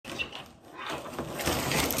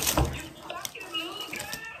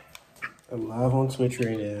I'm live on Twitch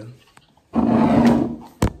right now.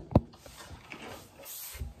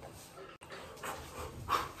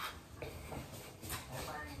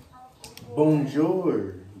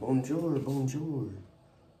 Bonjour. Bonjour. Bonjour.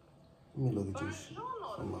 Let me look at this shit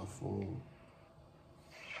on my phone.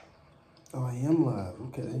 Oh, I am live.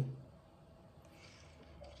 Okay.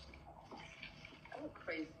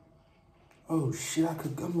 Oh, shit.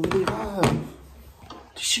 I'm really live.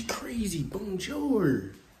 This shit crazy.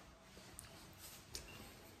 Bonjour.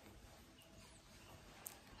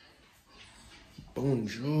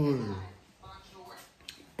 Bonjour.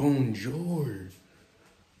 Bonjour.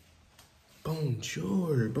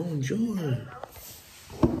 Bonjour. Bonjour.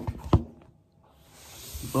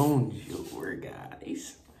 Bonjour,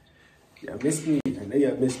 guys. Y'all miss me. I know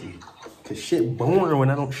y'all miss me. Cause shit boring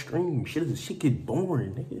when I don't stream. Shit get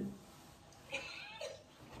boring, nigga.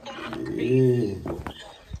 Yeah.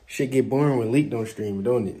 Shit get boring when Leek don't stream,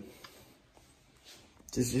 don't it?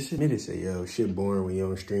 Just admit it. Say, yo, shit boring when you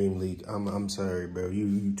don't stream, Leek. I'm sorry, bro.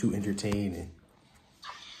 You too entertaining.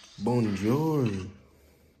 Bonjour.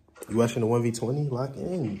 You watching the 1v20? Lock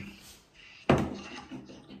in.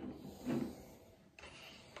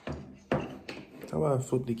 How about I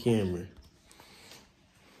flip the camera?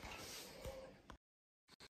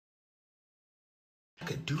 I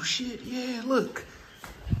could do shit? Yeah, look.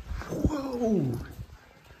 Whoa.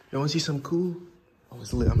 Y'all wanna see something cool? Oh,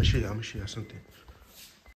 it's lit. I'm gonna show y'all something.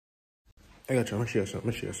 I got you. I'm gonna show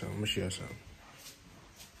y'all something.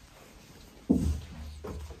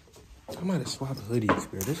 I might have swapped hoodies,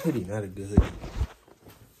 bro. This hoodie not a good hoodie.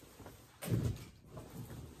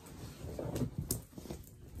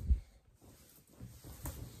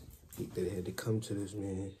 Think that it had to come to this,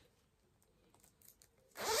 man.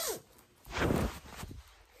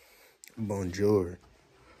 Bonjour.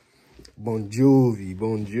 Bonjour.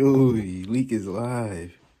 Leek is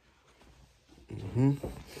live. I'm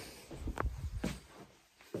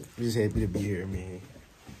just happy to be here, man.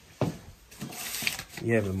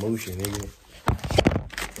 You have emotion, nigga.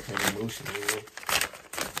 Have emotion,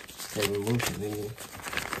 nigga.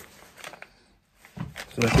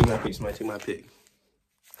 So I take my pick. Somebody take my pick.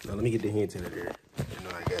 Now let me get the hand in there. You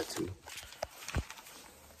know I got to.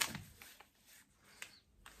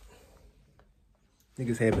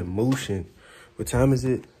 Niggas have emotion. What time is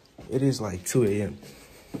it? It is like 2 a.m.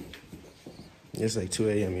 It's like 2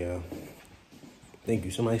 a.m., y'all. Thank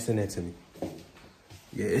you. Somebody send that to me.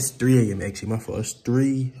 Yeah, it's 3 a.m. actually. My fault. It's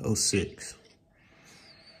 3:06.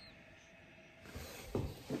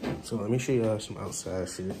 So let me show y'all some outside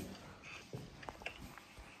shit.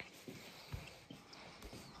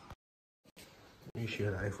 Let me show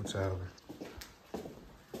you the Eiffel Tower.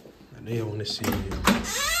 I know y'all want to see it.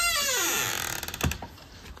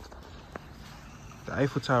 The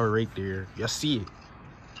Eiffel Tower right there. Y'all see it.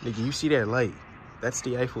 Nigga, you see that light? That's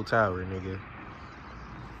the Eiffel Tower, nigga.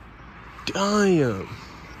 Damn.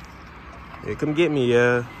 Yeah, come get me,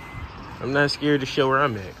 yeah. I'm not scared to show where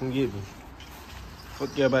I'm at. Come get me.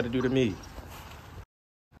 Fuck y'all about to do to me?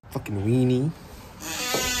 Fucking weenie.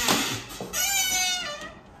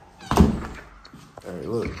 Alright,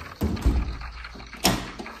 look.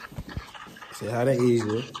 Say hi to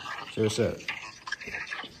Asia. Say what's up.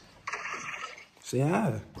 Say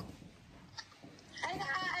hi. Hi,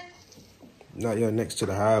 guys. Not y'all next to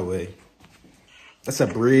the highway. That's a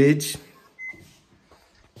bridge.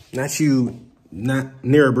 Not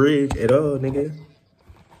near a bridge at all, nigga.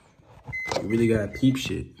 You really gotta peep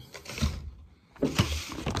shit.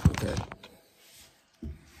 Okay.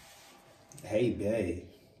 Hey, babe.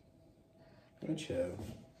 Good show.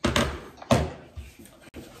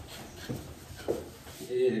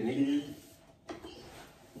 Yeah, nigga.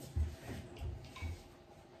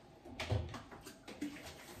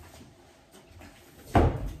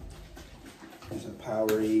 It's a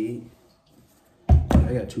Powerade.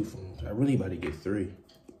 I got 2 phones. I really about to get 3.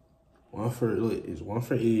 One for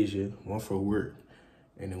Asia, one for work,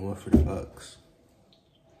 and then one for the Bucks.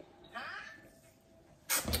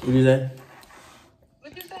 What you say?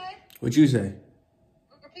 What you say? What you say?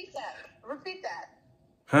 Repeat that. Repeat that.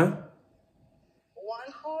 Huh?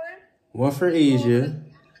 One for Asia,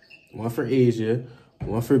 one for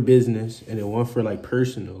business, and then one for like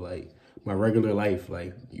personal, like my regular life,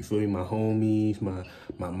 like you feel me, my homies, my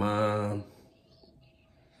mom.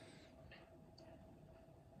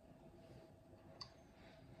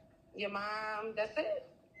 Your mom, that's it?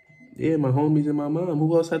 Yeah, my homies and my mom.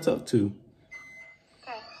 Who else I talk to?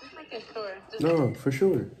 Okay, just making sure. No, for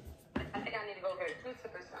sure. I think I need to go get a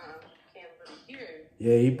toothpick or something. Can't really hear.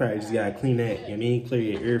 Yeah, you probably just gotta clean that. You know what I mean? Clear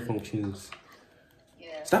your ear functions.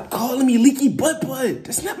 Yeah. Stop calling me Leaky Butt.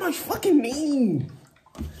 That's not my fucking name.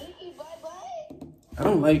 Leaky Butt. I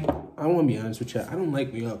don't want to be honest with y'all. I don't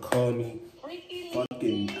like when y'all call me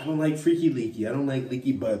fucking, I don't like freaky leaky. I don't like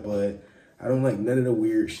leaky butt. I don't like none of the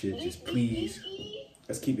weird shit. Just please,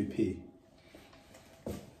 let's keep it P.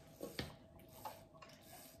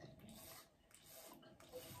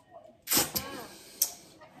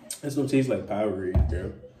 That's gonna taste like Powerade,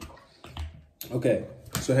 bro. Okay,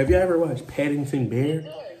 so have you ever watched Paddington Bear?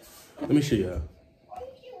 Let me show y'all.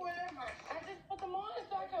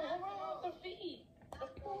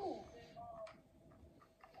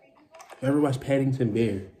 You ever watched Paddington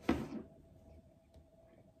Bear?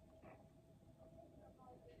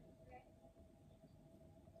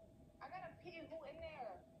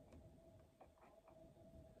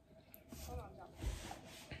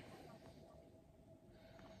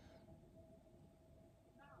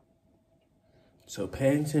 So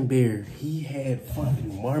Paddington Bear, he had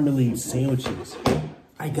fucking marmalade sandwiches.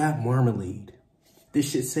 I got marmalade.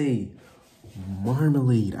 This shit say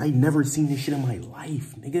marmalade. I never seen this shit in my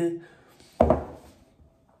life, nigga.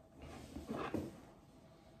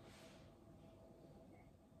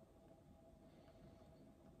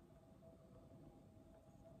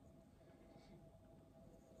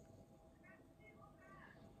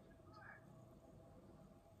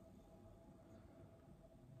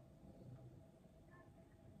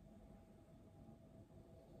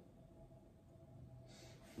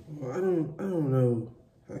 Well, I don't know.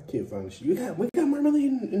 I can't find this shit. We got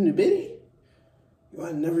marmalade in the bitty? Yo,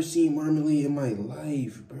 I never seen marmalade in my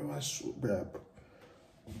life, bro. I swear, bro,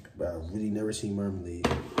 I really never seen marmalade.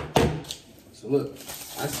 So look,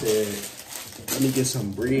 I said, let me get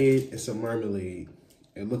some bread and some marmalade.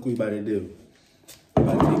 And look what we about to do.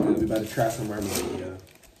 We about to try some marmalade, y'all.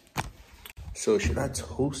 So should I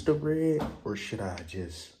toast the bread or should I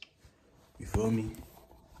just, you feel me?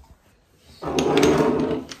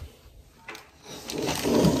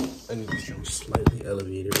 I need this joint slightly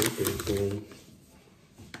elevated right there, boom.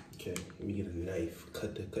 Okay, let me get a knife.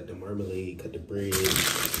 Cut the marmalade, cut the bread.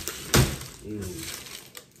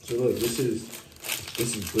 So look, this is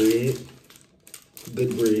bread.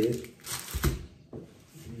 Good bread.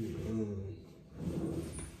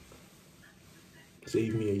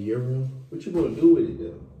 Save me €1. What you gonna do with it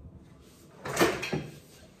though?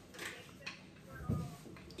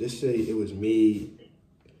 Just say it was made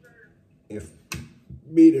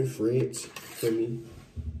in France for me.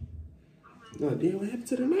 No, damn, what happened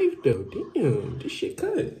to the knife though? Damn, this shit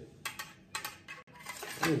cut.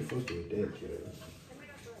 I ain't fucking with that, kid.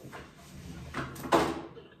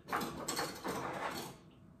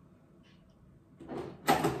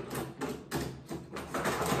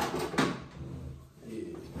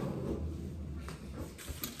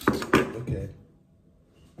 Okay.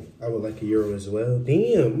 I would like €1 as well.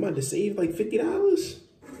 Damn, I'm about to save like $50.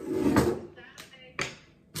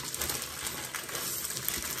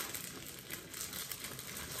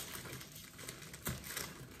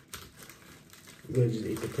 You gonna just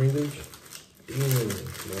eat the Pringles? Damn, no,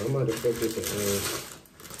 I'm about to fuck with the,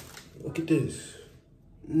 look at this.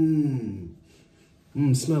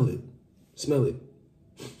 Smell it. Smell it.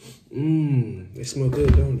 They smell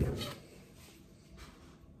good, don't they?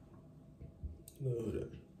 Hold up.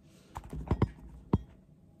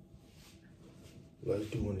 Let's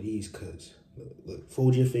do one of these cuts. Look,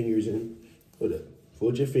 fold your fingers in. Hold up.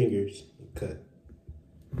 Fold your fingers and cut.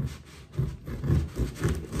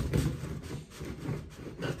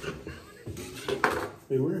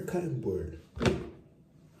 Wait, where a cutting board?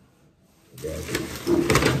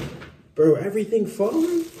 Bro, everything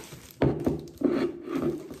falling?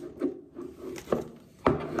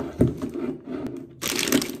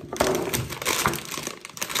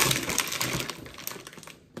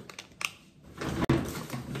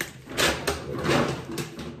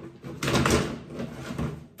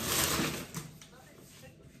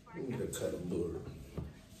 Cutting board.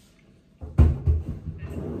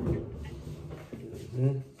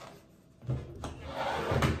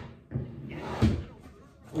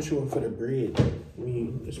 What you want for the bread? I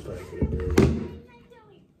mean, it's probably for the bread.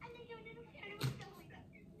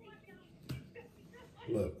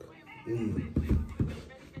 Look. We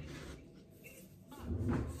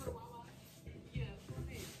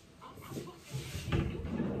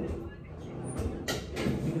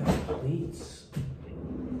got plates.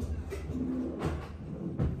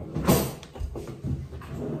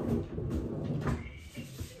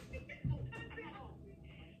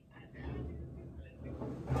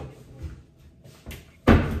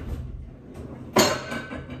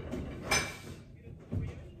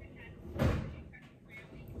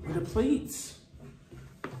 Where the plates?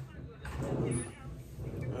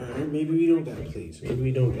 Alright, maybe we don't got plates. Maybe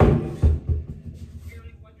we don't got plates.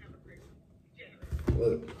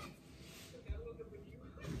 Look.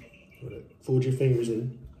 Fold your fingers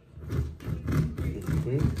in.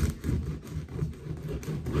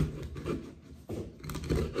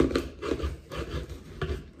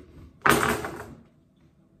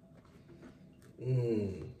 Boom.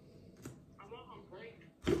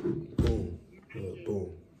 Look,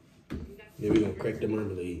 boom. Then we're gonna crack the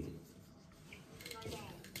marmalade.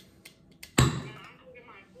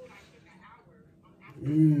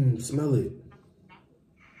 Smell it.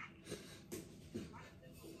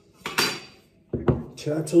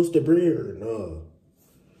 Should I toast the bread or no?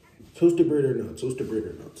 Toast the bread or no? Toast the bread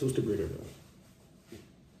or no? Toast the bread or no?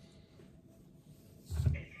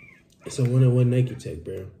 It's a one-on-one Nike Tech,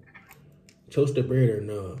 bro. Toast the bread or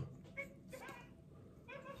no?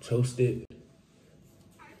 Toast it.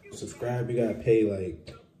 Subscribe, you gotta pay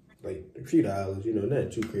like a few dollars, you know, nothing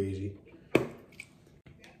too crazy.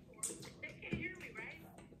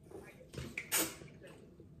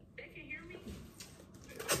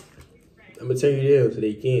 I'm gonna turn you down so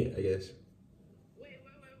they can't, I guess.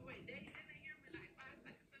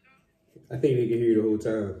 I think they can hear you the whole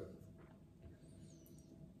time.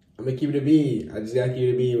 I'm gonna keep it a bean. I just gotta keep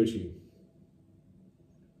it a bean with you.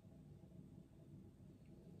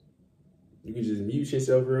 You can just mute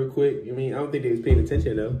yourself real quick. I mean, I don't think they was paying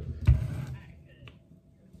attention though.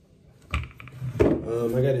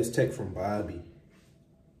 I got this text from Bobby.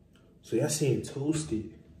 So y'all seeing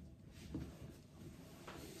toasted.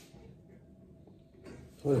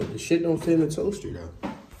 Hold on, the shit don't fit in the toaster though.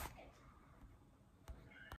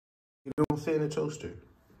 It don't fit in the toaster.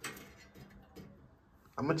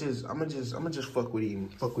 I'ma just fuck with him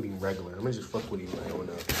regular. I'ma just fuck with him like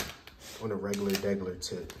on a regular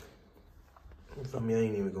tip. You feel me? I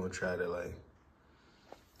ain't even gonna try to like.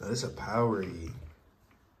 No, this is a Powerade.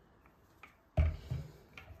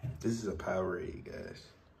 This is a Powerade, guys.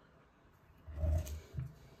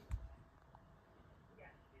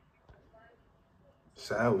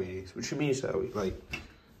 Sideways? What you mean sideways? Like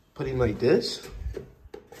put him like this?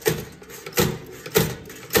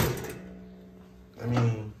 I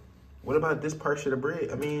mean, what about this part of the bread?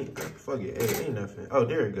 I mean, fuck it. Hey, ain't nothing. Oh,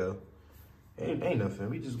 there it go. Ain't nothing.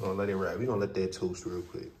 We just gonna let it ride. We gonna let that toast real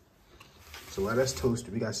quick. So while that's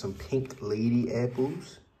toasted, we got some pink lady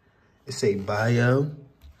apples. It say bio.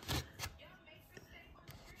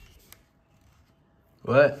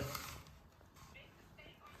 What?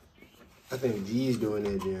 I think G's doing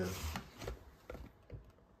that, jam.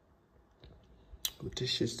 But this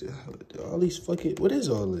shit's still, all these fucking, what is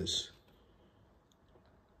all this?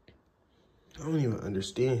 I don't even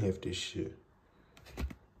understand half this shit.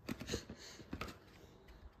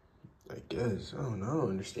 I guess, I don't know, I don't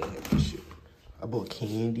understand half this shit. I bought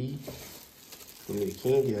candy. I mean, the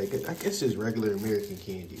candy, I guess it's regular American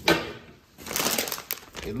candy, but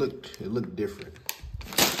it looked different.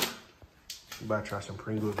 We about to try some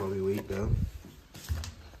Pringles while we wait, though.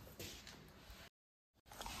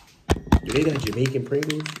 Do they got Jamaican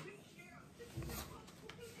Pringles?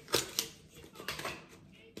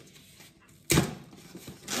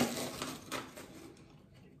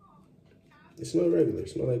 It smells regular. It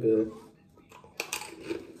smells like a...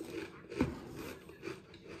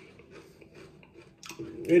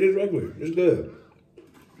 It is regular. It's good.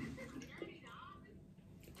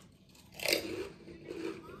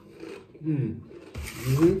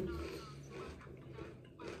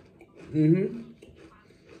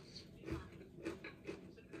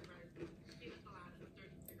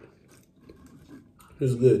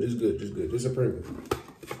 It's good. It's good. It's good. It's a Pringles.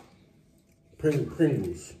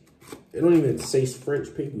 Pringles. They don't even say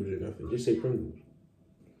French Pringles or nothing. Just say Pringles.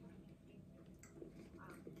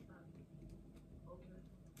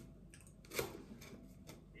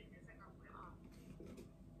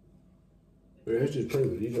 But that's just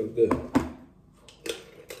Pringles. These are good.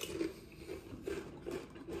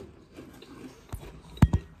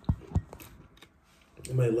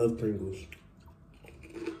 I might love Pringles.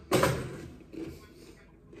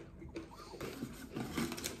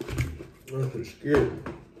 I'm scared.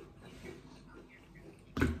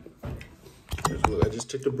 Look, I just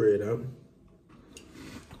took the bread out.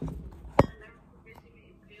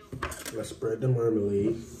 Let's spread the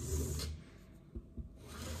marmalade.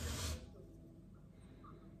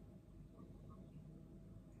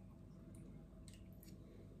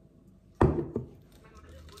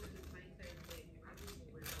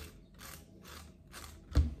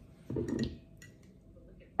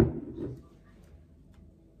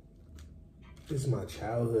 This is my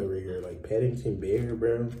childhood right here, like Paddington Bear,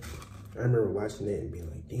 bro. I remember watching that and being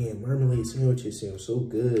like, damn, marmalade sandwiches sound so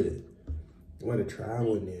good. I want to try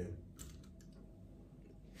one now.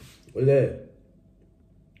 What is that?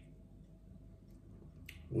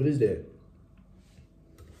 What is that?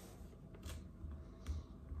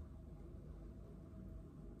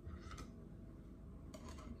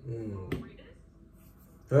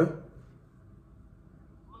 Huh?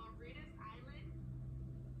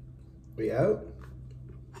 We out?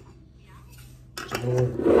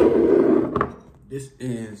 This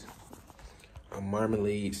is a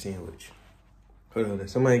marmalade sandwich. Hold on,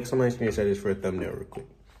 somebody screenshot this for a thumbnail real quick.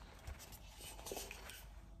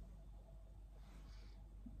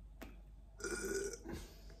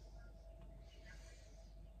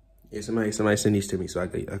 Yeah, somebody send these to me so I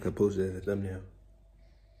could post it as a thumbnail.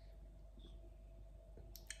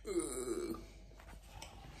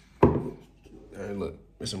 Alright, look,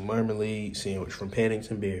 it's a marmalade sandwich from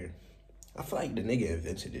Paddington Bear. I feel like the nigga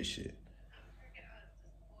invented this shit.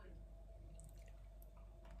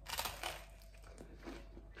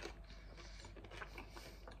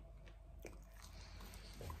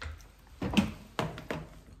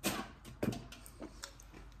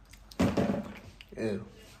 Ew.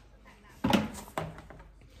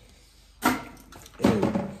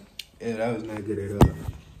 Ew, that was not good at all.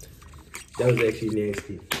 That was actually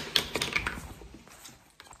nasty.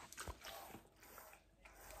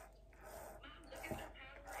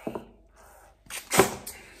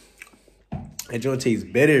 That joint tastes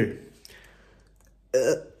better.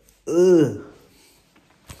 That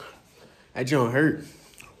joint hurt.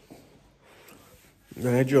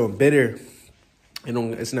 No, that joint bitter.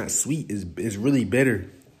 It's not sweet. It's really bitter.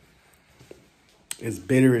 It's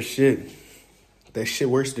bitter as shit. That shit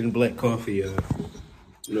worse than black coffee, y'all.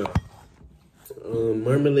 No.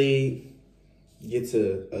 Marmalade gets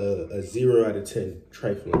a 0 out of 10.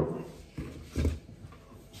 Trifling.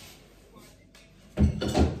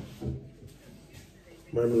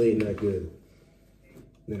 Marmalade not good.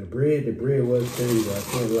 Now the bread was dirty, but I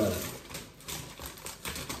can't lie.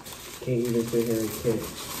 Can't even sit here and catch.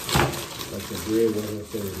 Like the bread wasn't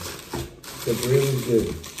dirty. The bread was good.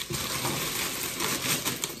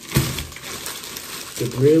 The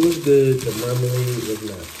bread was good, the marmalade was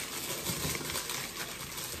not.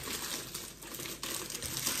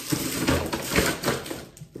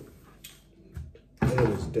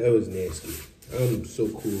 That was nasty. I'm so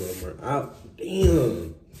cool on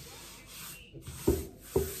damn.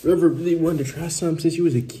 Whoever really wanted to try something since you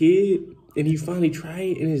was a kid and you finally try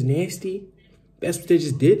it and it's nasty, that's what they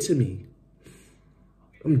just did to me.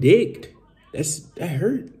 I'm dicked. That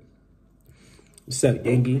hurt. What's up,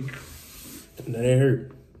 Gengi? No, that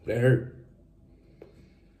hurt. That hurt.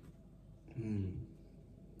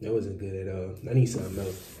 That wasn't good at all. I need something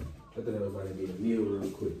else. I thought I was about to get a meal real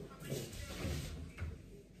quick.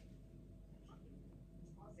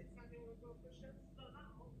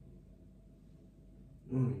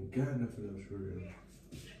 I ain't got nothing else for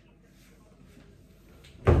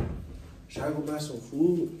real. Should I go buy some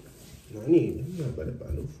food? No, I'm not about to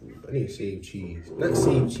buy no food. I need to save cheese. Not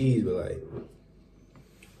save cheese, but like,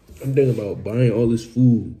 I'm thinking about buying all this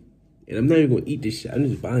food. And I'm not even gonna eat this shit. I'm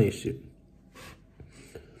just buying shit.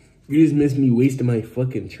 You just missed me wasting my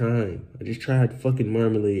fucking time. I just tried fucking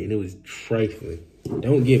marmalade and it was trifling.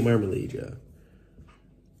 Don't get marmalade, y'all.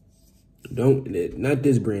 Not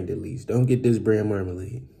this brand at least. Don't get this brand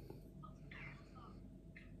marmalade.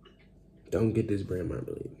 Don't get this brand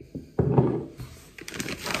marmalade. All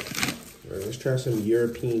right, let's try some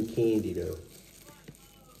European candy though.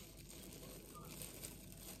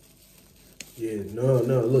 Yeah, no,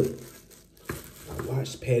 look. I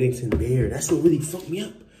watched Paddington Bear. That's what really fucked me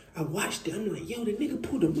up. I watched it. I'm like, yo, the nigga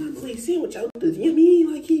pulled a marmalade sandwich out the, you know what I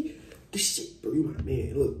mean? Like the shit, bro, my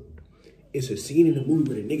man, look. It's a scene in the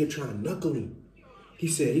movie where the nigga trying to knuckle him. He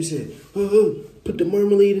said, put the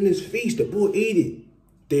marmalade in his face. The boy ate it.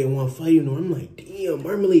 They didn't want to fight him. I'm like, damn,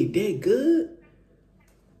 marmalade that good?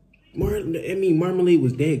 Marmalade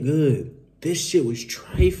was that good. This shit was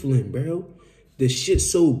trifling, bro. This shit's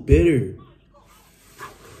so bitter.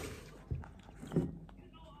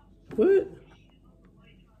 What?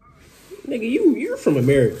 Nigga, you're from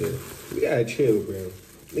America. You gotta chill, bro.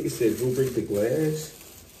 Nigga said, go break the glass.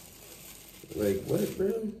 Like, what,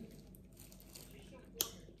 bro?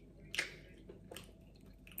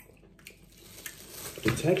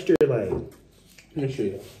 The texture, like, let me show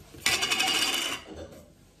you.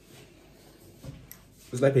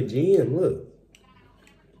 It's like a jam, look.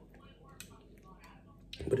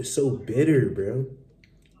 But it's so bitter, bro.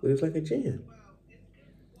 But it's like a jam.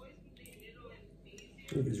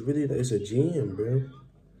 Look, it's a jam, bro.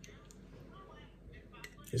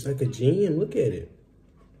 It's like a jam, look at it.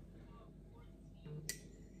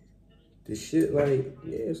 This shit, like,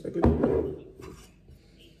 yeah, it's like a jam.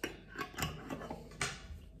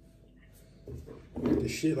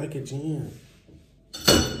 This shit like a jam.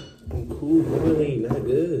 cool marmalade not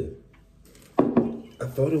good? I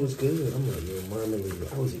thought it was good. I'm like, man, marmalade.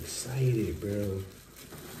 I was excited, bro.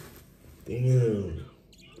 Damn.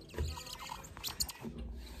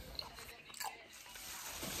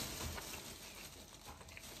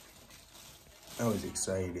 I was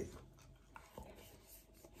excited.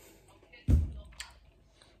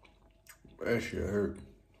 That shit hurt.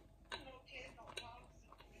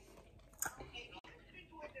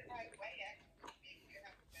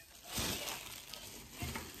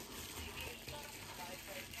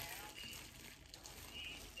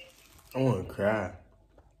 I want to cry.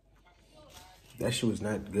 That shit was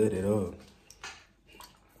not good at all.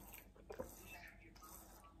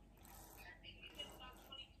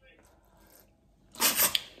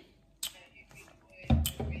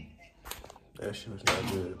 That shit was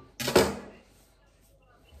not good.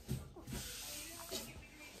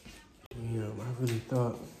 Damn, I really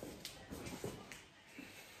thought.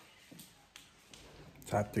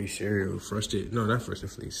 Top 3 cereal, Frosted, no, not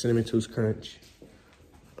Frosted Flakes, Cinnamon Toast Crunch.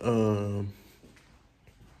 I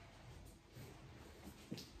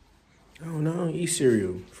don't know, eat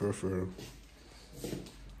cereal, for real.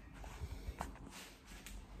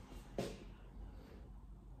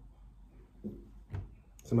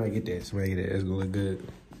 Somebody get that, that's gonna look good.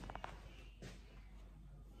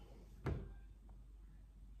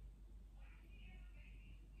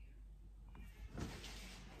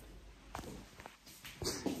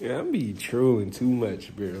 Yeah, I'm be trolling too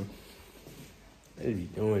much, bro. I be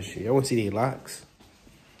doing shit. I want to see their locks.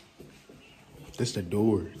 This the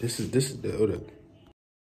door. This is the hold up.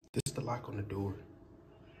 This is the lock on the door.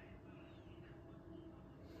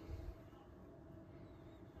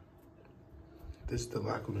 This is the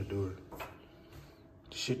lock on the door.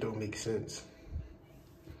 This shit don't make sense.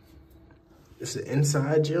 It's the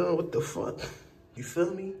inside, John. What the fuck? You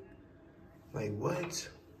feel me? Like what?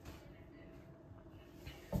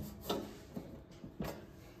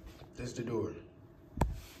 This is the door.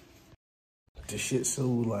 This shit so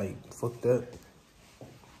like fucked up.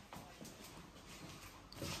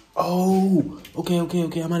 Oh, okay. I'm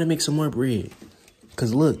gonna make some more bread.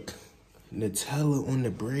 Cause look, Nutella on the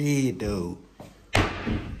bread though. Oh,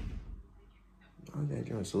 that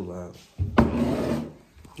joint's so loud.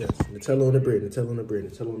 Yes, Nutella on the bread.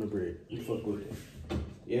 You fuck with it.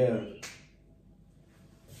 Yeah.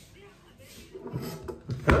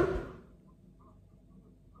 Huh?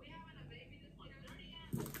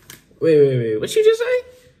 Wait. What you just say?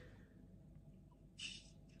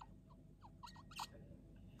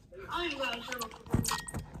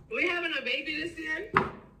 We having a baby this year?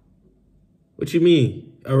 What you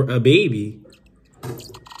mean? A baby? A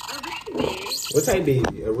baby? What type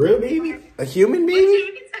baby? A real baby? A human baby? What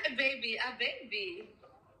you mean type baby? A baby.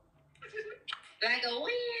 Like a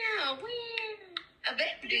wow. A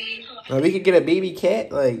baby. We could get a baby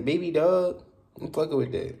cat, like baby dog. I'm fucking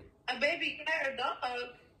with that. A baby cat or dog?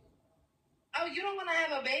 Oh, you don't want to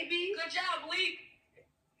have a baby? Good job, LEEK.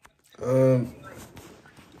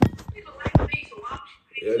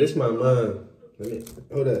 Yeah, this my mom.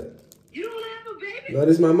 Hold up. You don't want to have a baby? No,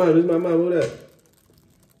 this my mom. Hold up.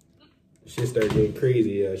 Shit started getting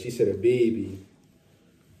crazy, She said a baby.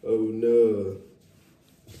 Oh no.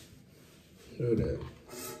 Hold up.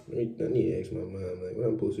 I need to ask my mom, like, what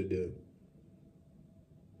I'm supposed to do.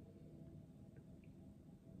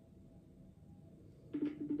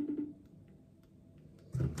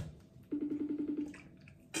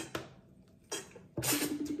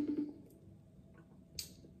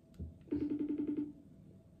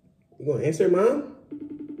 You gonna answer, Mom?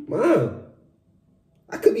 Mom,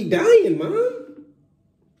 I could be dying, Mom.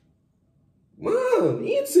 Mom,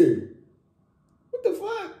 answer. What the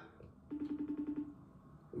fuck?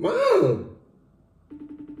 Mom.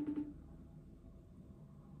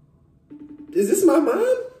 Is this my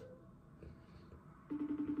mom?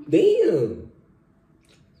 Damn.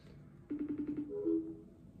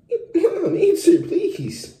 Mom, answer,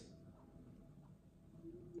 please.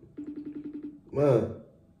 Mom.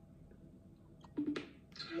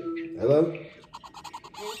 Hello?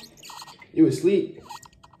 You asleep?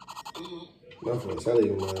 My fault. I leave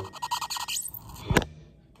you, Mom.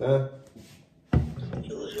 Huh?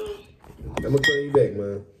 I'm gonna call you back,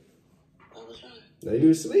 man. No, you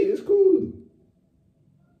asleep. It's cool.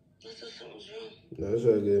 No, it's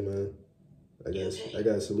all good, man. I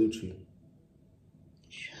gotta salute you.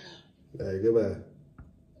 Shut up. All right, goodbye.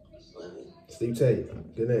 Love you. Sleep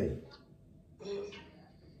tight. Good night.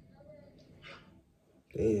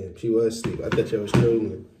 Damn, she was asleep. I thought y'all was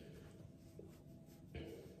trolling.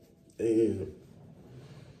 Damn.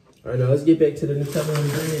 All right, now let's get back to the Nutella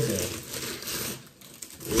and bread, though.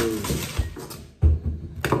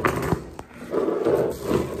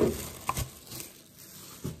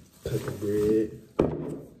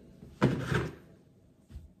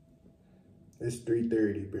 It's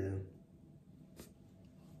 3:30, bro.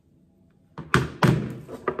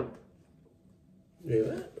 Yeah.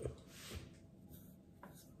 What?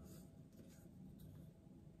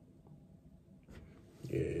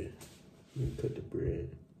 Yeah. Let me cut the bread.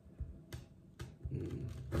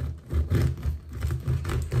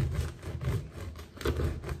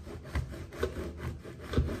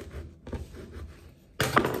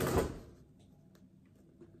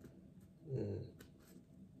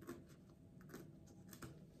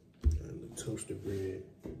 Toast the bread.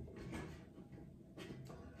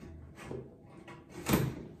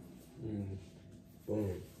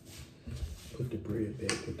 Boom. Put the bread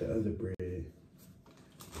back with the other bread.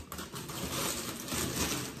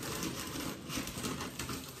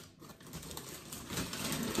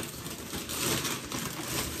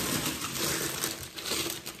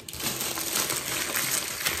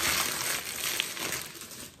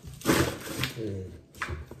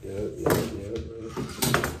 Yep.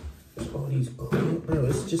 All these crumbs, bro.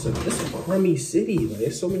 It's a crummy city. Like,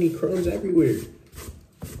 there's so many crumbs everywhere.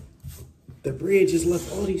 The bread just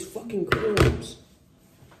left all these fucking crumbs.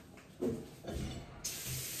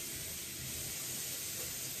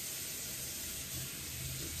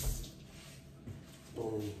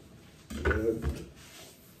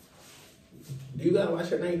 Do you gotta wash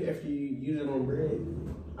your knife after you use it on bread?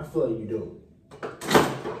 I feel like you don't.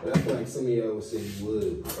 But I feel like some of y'all would say you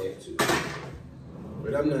would have to.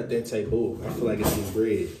 But I'm not that type of. I feel like it's just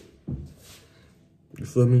bread. You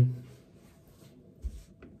feel me?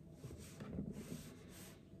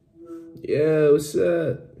 Yeah, what's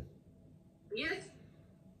up? Yes.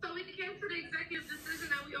 So we came to the executive decision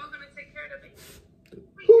that we all gonna take care of the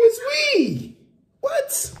baby. Who is we?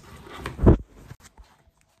 What? Stupid.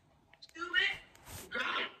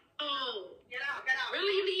 Oh, get out.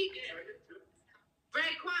 Really, Leek?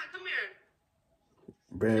 Ray, quiet. Come here.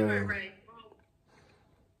 Bro. Come here, Ray.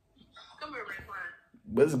 Come here, Ray, quiet.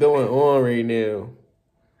 What's going on right now?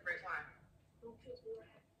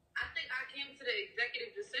 I think I came to the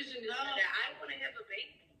executive decision that I want to have a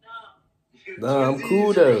baby. Nah, I'm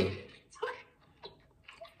cool though. Baby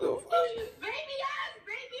us,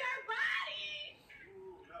 baby our body.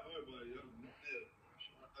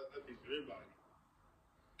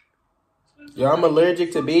 Yo, I'm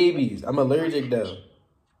allergic to babies. I'm allergic though.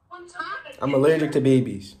 I'm allergic to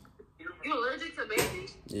babies. You allergic to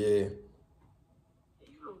babies? Yeah.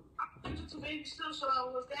 I'm allergic to babies too, so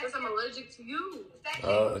because I'm allergic to you.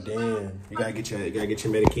 Oh damn. You gotta get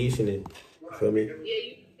your medication in. Feel me? Yeah,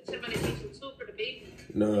 you get your medication too for the baby.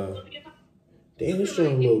 Nah. Damn, this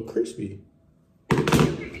joint a little crispy.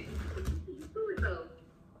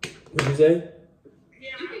 What'd you say?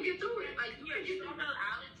 Yeah, you can get through it. Like, you can get through the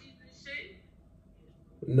allergies and shit.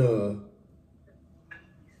 No.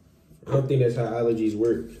 I don't think that's how allergies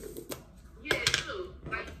work. Yeah, true.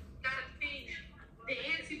 Like, you gotta feed the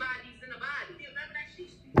antibodies in the body. Remember that shit?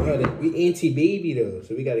 No, we anti-baby though,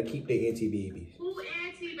 so we gotta keep the anti-babies. Who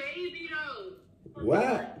anti-baby though?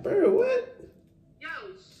 What? Bro, what? Yo,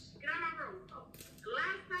 get out of my room.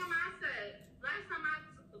 Last time I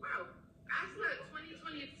slept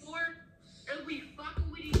 2024, and we fucking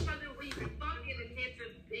with each other, we fucking and had the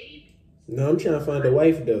baby. No, I'm trying to find a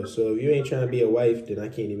wife though, so if you ain't trying to be a wife, then I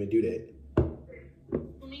can't even do that.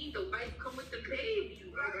 You mean the wife come with the baby?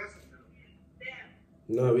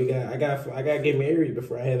 No, I gotta get married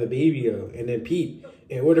before I have a baby though. And then Pete,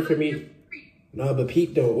 in order for me in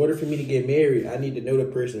order for me to get married, I need to know the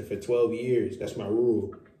person for 12 years. That's my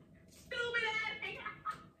rule.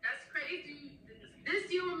 That's crazy. This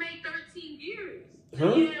year will make 13 years.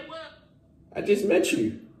 Huh? Yeah, well. I just met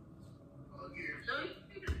you.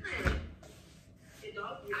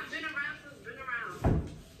 I've been around since been around.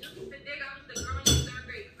 You used to think I was the girl in your third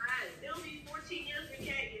grade class. It'll be 14 years we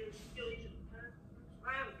can't get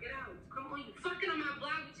wow, get out. Come on, you fucking on my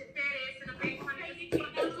block with your fat ass in the back.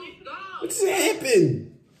 Go. What's happened?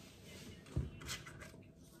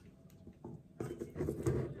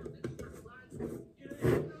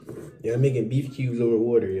 Yeah, I'm making beef cubes over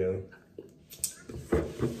water, yo.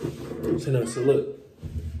 So now, so look.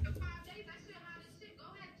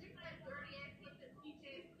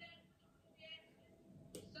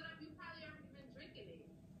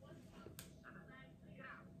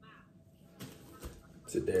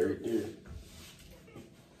 Sit there right there.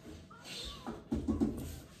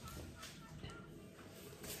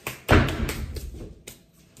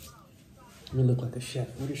 Let me look like a chef.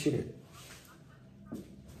 Where the shit at?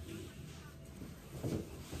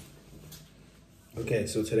 Okay,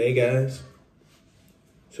 so today, guys,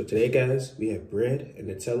 we have bread and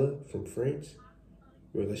Nutella from France.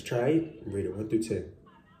 Well, let's try it and rate it 1 through 10.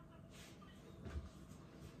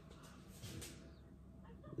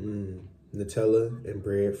 Nutella and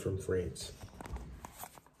bread from France.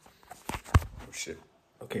 Oh shit.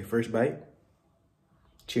 Okay, first bite.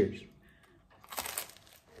 Cheers.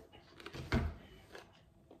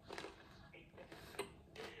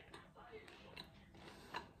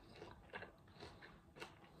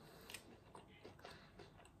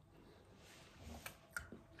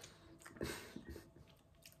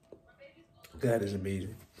 That is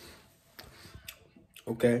amazing.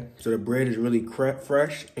 Okay, so the bread is really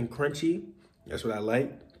fresh and crunchy. That's what I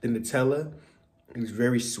like. The Nutella is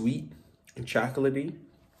very sweet and chocolatey,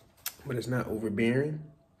 but it's not overbearing.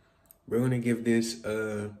 We're gonna give this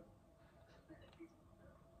a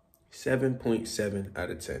 7.7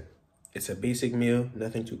 out of 10. It's a basic meal,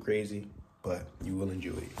 nothing too crazy, but you will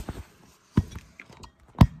enjoy it.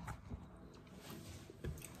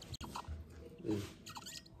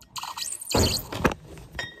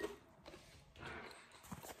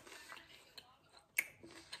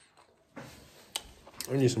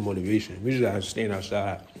 I need some motivation. We just gotta stand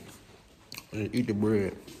outside and eat the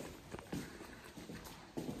bread.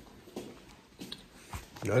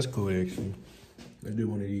 That's cool, actually. Let's do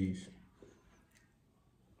one of these.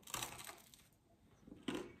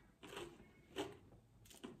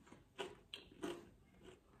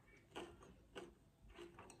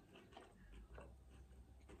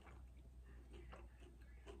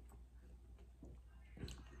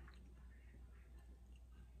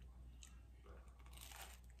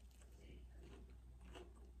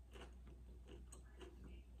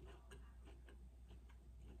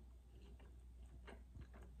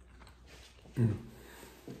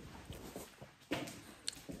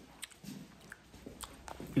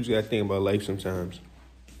 You just gotta think about life sometimes.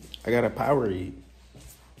 I got a Powerade.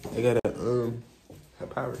 I got a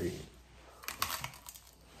Powerade.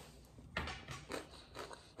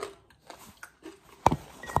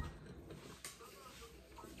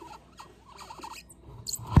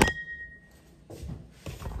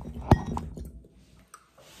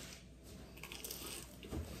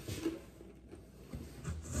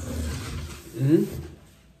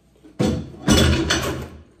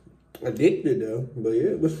 Addicted though, but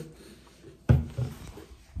yeah, but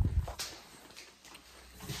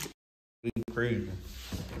crazy.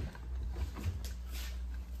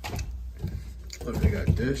 Oh, they got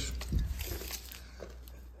this.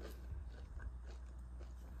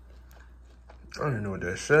 I don't even know what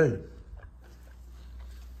that say.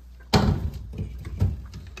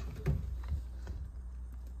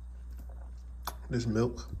 This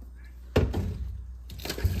milk.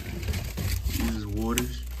 These is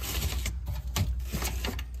waters.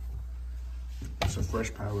 It's a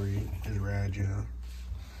fresh Powerade. It's rad, yeah.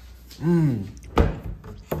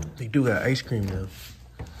 They do got ice cream though.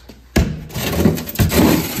 I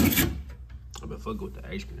bet fuck with the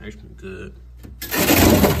ice cream. Ice cream good.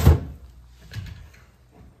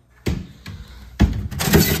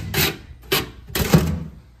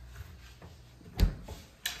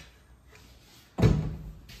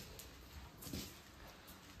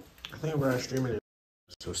 I think we're streaming it,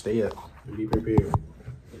 so stay up and be prepared.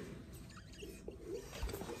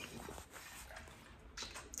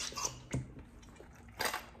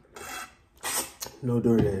 No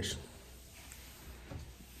DoorDash.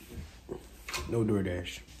 No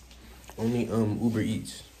DoorDash. Only Uber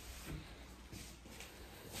Eats.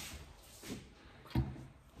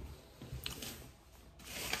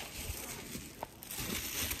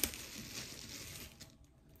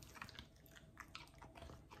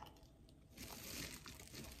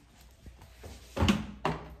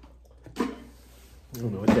 I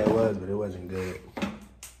don't know what that was, but it wasn't good.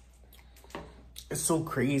 It's so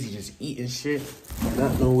crazy just eating shit,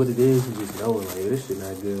 not knowing what it is, and just knowing like this shit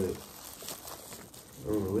not good. I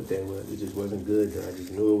don't know what that was. It just wasn't good. Though. I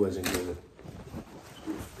just knew it wasn't good.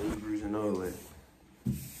 Flavors and all that.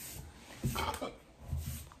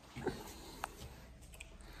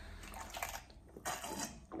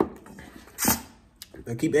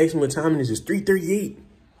 I keep asking what time it is. It's 3:38.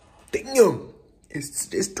 Damn, it's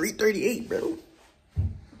 3:38, bro.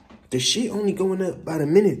 The shit only going up by the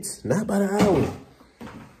minutes, not by the hour.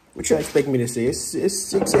 What y'all expect me to say? It's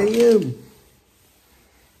 6 a.m.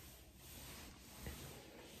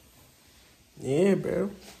 Yeah,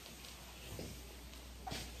 bro.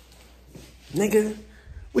 Nigga,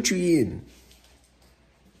 what you eating?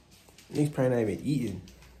 Niggas probably not even eating.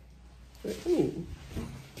 I mean,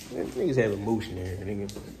 niggas have emotion here,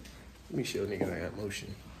 nigga. Let me show niggas I got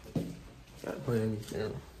emotion. Not playing me, you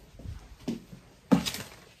know.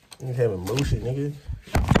 Niggas have emotion, nigga.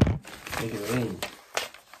 Niggas lean.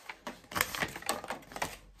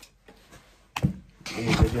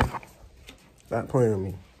 Nigga. Stop playing with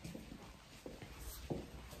me.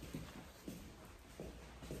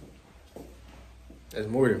 That's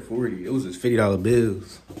more than 40. Those was $50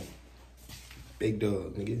 bills. Big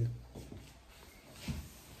dog, nigga.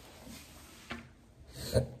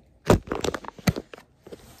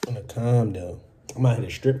 On a calm though. I'm out hit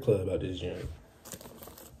a strip club out this gym.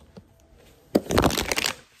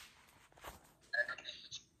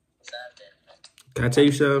 Can I tell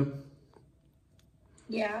you something?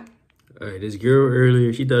 Yeah. Alright, this girl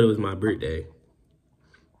earlier, she thought it was my birthday.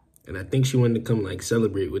 And I think she wanted to come like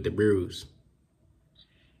celebrate with the bros.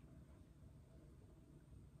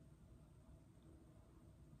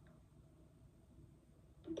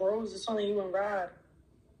 Bros, it's only you and Rod.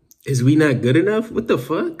 Is we not good enough? What the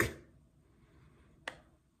fuck?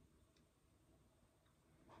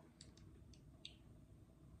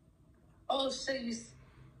 Oh shit, you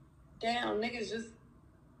damn niggas just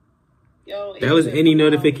yo. That was any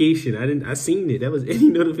notification. I seen it. That was any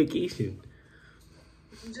notification.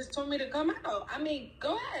 You just told me to come out. I mean,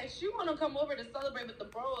 go ahead. If you want to come over to celebrate with the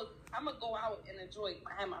bros, I'm gonna go out and enjoy.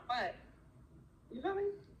 Have my fun. You feel me?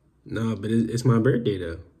 No, but it's my birthday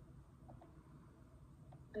though.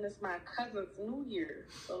 And it's my cousin's New Year,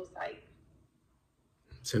 so it's like.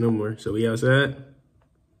 Say no more. So we outside?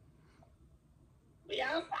 We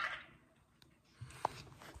outside.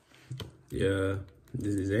 Yeah,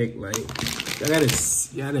 this is act like y'all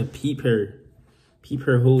gotta peep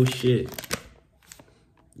her whole shit.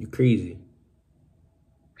 You crazy?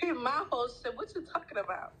 Peep my whole shit. What you talking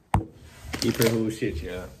about? Peep her whole shit,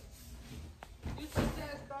 y'all. You just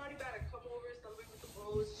said sorry about to come over, celebrate with the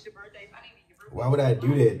bros. It's your birthday. I didn't get your birthday. Why would I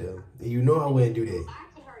do that though? You know I wouldn't do that. You lied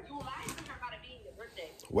to her about it being your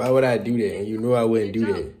birthday. Why would I do that? And you know I wouldn't do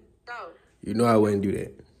that. No. You know I wouldn't do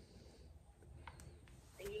that.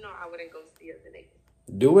 And you know I wouldn't go see her today.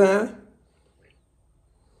 Do I?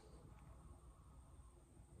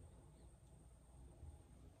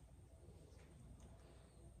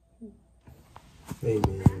 Hey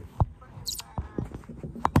man.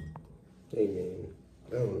 Hey man.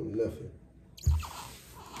 I don't know nothing.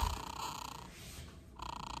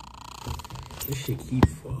 This shit keep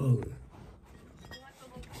falling.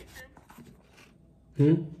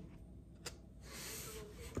 Hmm?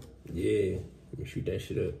 Yeah. Let me shoot that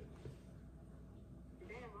shit up.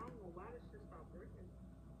 Damn, I don't know why this shit stopped working.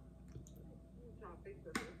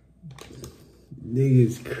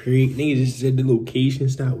 Niggas crazy. Niggas just said the location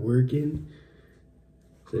stopped working.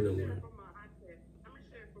 Say no more.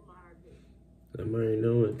 I'm already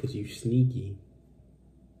knowing because you sneaky.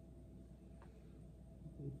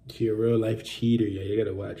 She a real life cheater, yeah. You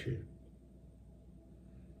gotta watch her.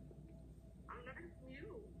 I'm learning from you.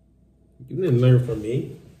 You didn't learn from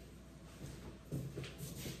me.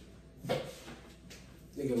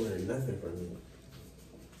 Nigga learned nothing from me.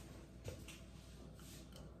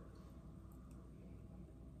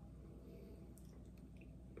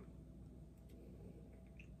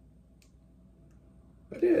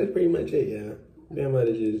 But yeah, that's pretty much it, yeah. Man, I might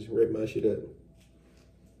have just ripped my shit up.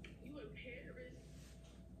 You in Paris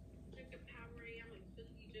drinking Powerade. I'm in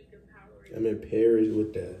Philly drinking Powerade. I'm in Paris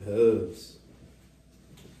with the hubs.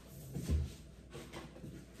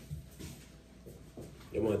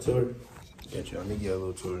 You want a tour? Got you. Let me get a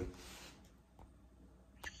little tour.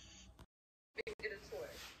 Get a tour.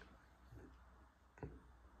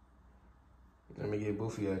 Let me get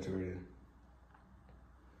both of y'all a tour then.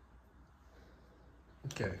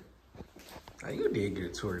 Okay. Now you did get a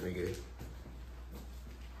tour, nigga.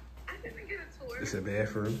 I didn't get a tour. It's a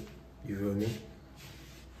bathroom. You feel me?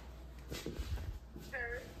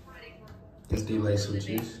 Paris. It's the light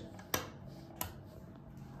switches.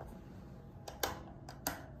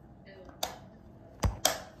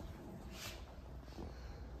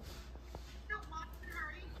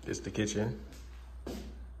 It's the kitchen.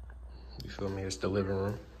 You feel me? It's the living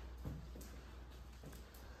room.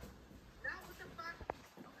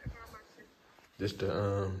 This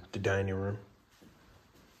the dining room.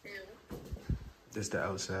 This the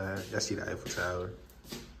outside. Y'all see the Eiffel Tower.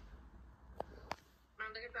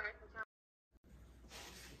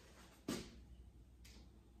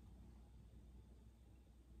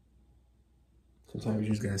 Sometimes you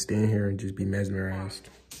just gotta stand here and just be mesmerized.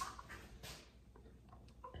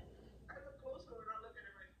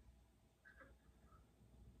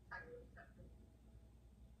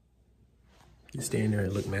 You stand there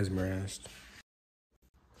and look mesmerized.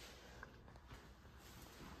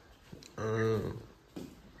 I'm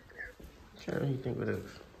trying to really think what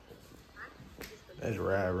else. That's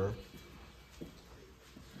Rye room.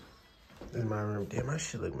 That's my room. Damn, my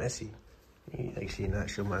shit look messy. You actually not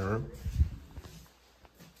show my room.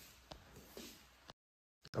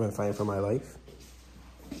 I've been fighting for my life.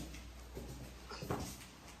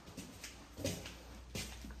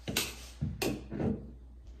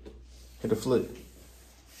 Hit a flip.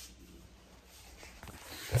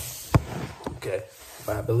 Okay.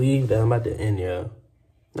 But I believe that I'm about to end, y'all.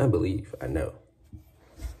 Not believe, I know.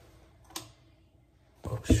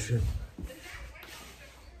 Oh, shit.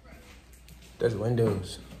 That's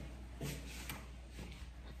windows.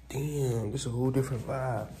 Damn, this is a whole different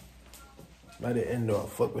vibe. By the end, though,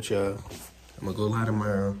 fuck with y'all. I'm gonna go live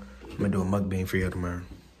tomorrow. I'm gonna do a mukbang for y'all tomorrow.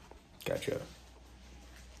 Got y'all.